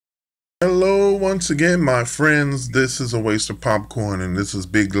Hello, once again, my friends. This is A Waste of Popcorn, and this is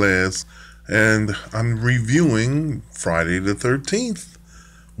Big Les, and I'm reviewing Friday the 13th,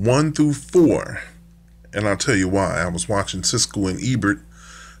 1 through 4. And I'll tell you why. I was watching Siskel and Ebert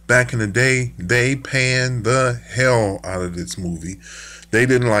back in the day. They panned the hell out of this movie. They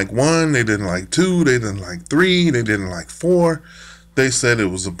didn't like 1, they didn't like 2, they didn't like 3, they didn't like 4. They said it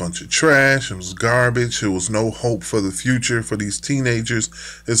was a bunch of trash, it was garbage, it was no hope for the future for these teenagers.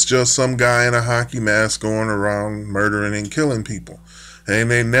 It's just some guy in a hockey mask going around murdering and killing people. And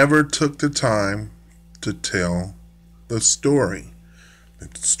they never took the time to tell the story. The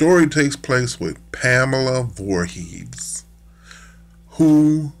story takes place with Pamela Voorhees,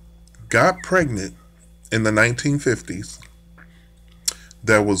 who got pregnant in the 1950s.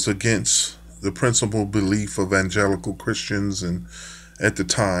 That was against the principal belief of evangelical Christians and, at the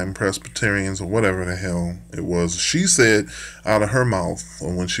time, Presbyterians or whatever the hell it was. She said out of her mouth,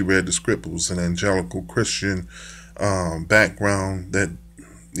 or when she read the script, it was an evangelical Christian background that,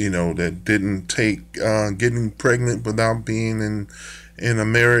 that didn't take getting pregnant without being in a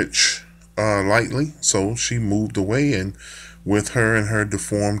marriage lightly. So she moved away, and with her and her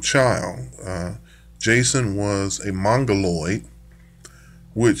deformed child. Jason was a mongoloid,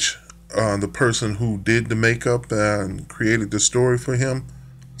 which the person who did the makeup and created the story for him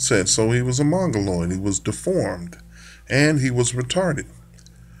said so. He was a mongoloid. He was deformed, and he was retarded.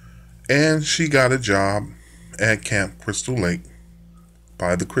 And she got a job at Camp Crystal Lake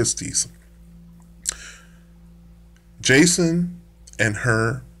by the Christies. Jason and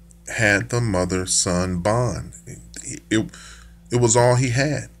her had the mother-son bond. It was all he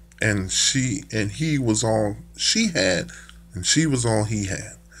had, and he was all she had, and she was all he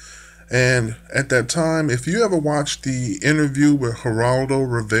had. And at that time, if you ever watched the interview with Geraldo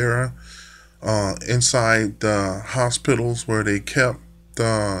Rivera inside the hospitals where they kept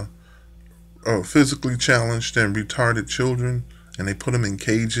physically challenged and retarded children, and they put them in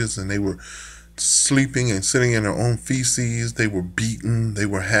cages, and they were sleeping and sitting in their own feces, they were beaten, they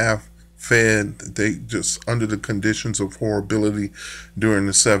were half fed, they just under the conditions of horribility during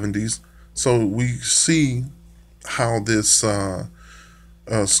the 70s. So we see how this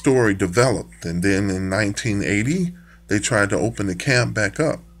story developed, and then in 1980 they tried to open the camp back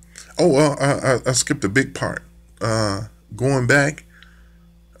up. I skipped a big part. Going back,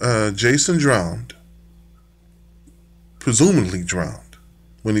 Jason drowned, presumably drowned,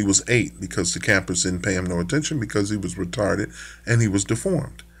 when he was 8 because the campers didn't pay him no attention because he was retarded and he was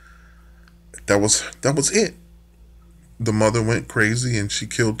deformed. That was it. The mother went crazy and she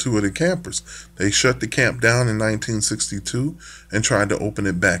killed 2 of the campers. They shut the camp down in 1962 and tried to open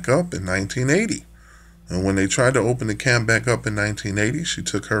it back up in 1980. And when they tried to open the camp back up in 1980, she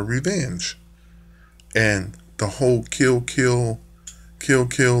took her revenge. And the whole kill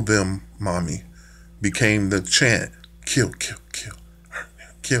them, mommy, became the chant. Kill,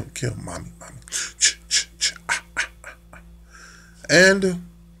 mommy. And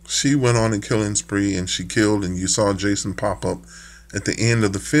she went on a killing spree, and she killed, and you saw Jason pop up at the end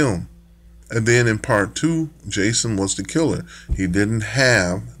of the film. And then in part 2, Jason was the killer. He didn't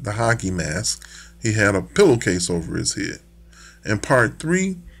have the hockey mask. He had a pillowcase over his head. In part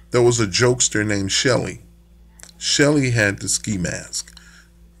 3, there was a jokester named Shelly. Shelly had the ski mask.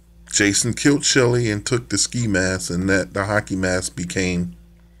 Jason killed Shelly and took the ski mask, and the hockey mask became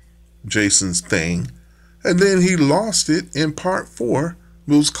Jason's thing. And then he lost it in part 4.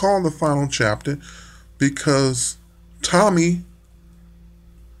 It was called the final chapter because Tommy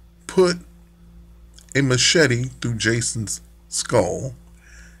put a machete through Jason's skull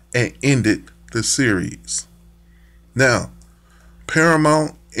and ended the series. Now,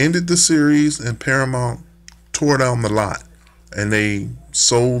 Paramount ended the series, and Paramount tore down the lot, and they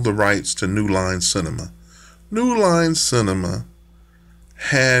sold the rights to New Line Cinema. New Line Cinema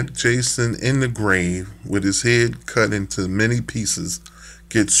had Jason in the grave with his head cut into many pieces,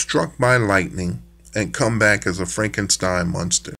 get struck by lightning, and come back as a Frankenstein monster.